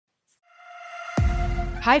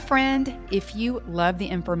Hi, friend. If you love the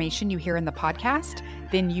information you hear in the podcast,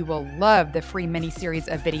 then you will love the free mini-series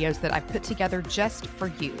of videos that I've put together just for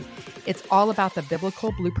you. It's all about the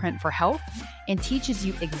biblical blueprint for health and teaches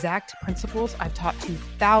you exact principles I've taught to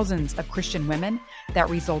thousands of Christian women that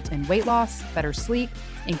result in weight loss, better sleep,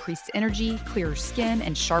 increased energy, clearer skin,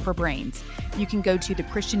 and sharper brains. You can go to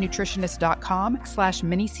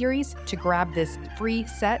thechristiannutritionist.com/miniseries to grab this free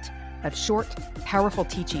set of short, powerful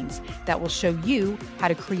teachings that will show you how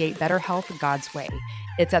to create better health God's way.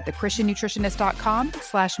 It's at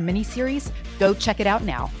thechristiannutritionist.com/miniseries. Go check it out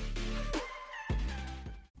now.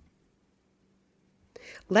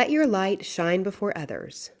 Let your light shine before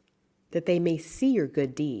others, that they may see your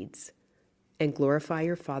good deeds and glorify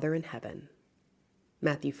your Father in heaven.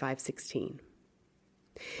 Matthew 5:16.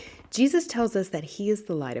 Jesus tells us that he is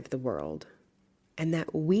the light of the world and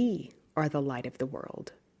that we are the light of the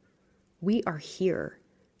world. We are here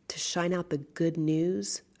to shine out the good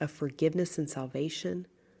news of forgiveness and salvation,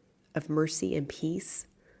 of mercy and peace,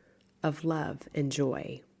 of love and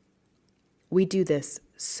joy. We do this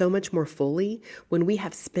so much more fully when we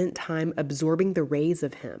have spent time absorbing the rays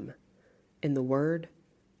of him in the Word,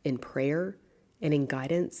 in prayer, and in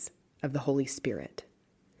guidance of the Holy Spirit.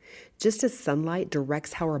 Just as sunlight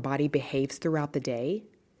directs how our body behaves throughout the day,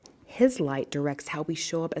 his light directs how we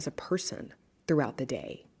show up as a person throughout the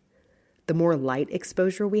day. The more light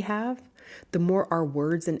exposure we have, the more our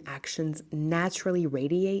words and actions naturally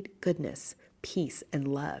radiate goodness, peace, and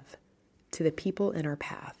love to the people in our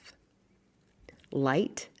path.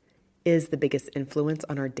 Light is the biggest influence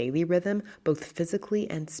on our daily rhythm, both physically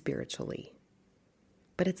and spiritually.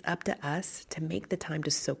 But it's up to us to make the time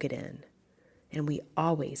to soak it in, and we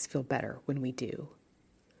always feel better when we do.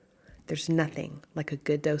 There's nothing like a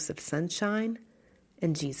good dose of sunshine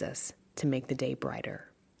and Jesus to make the day brighter.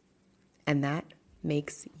 And that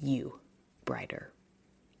makes you brighter.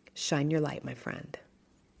 Shine your light, my friend.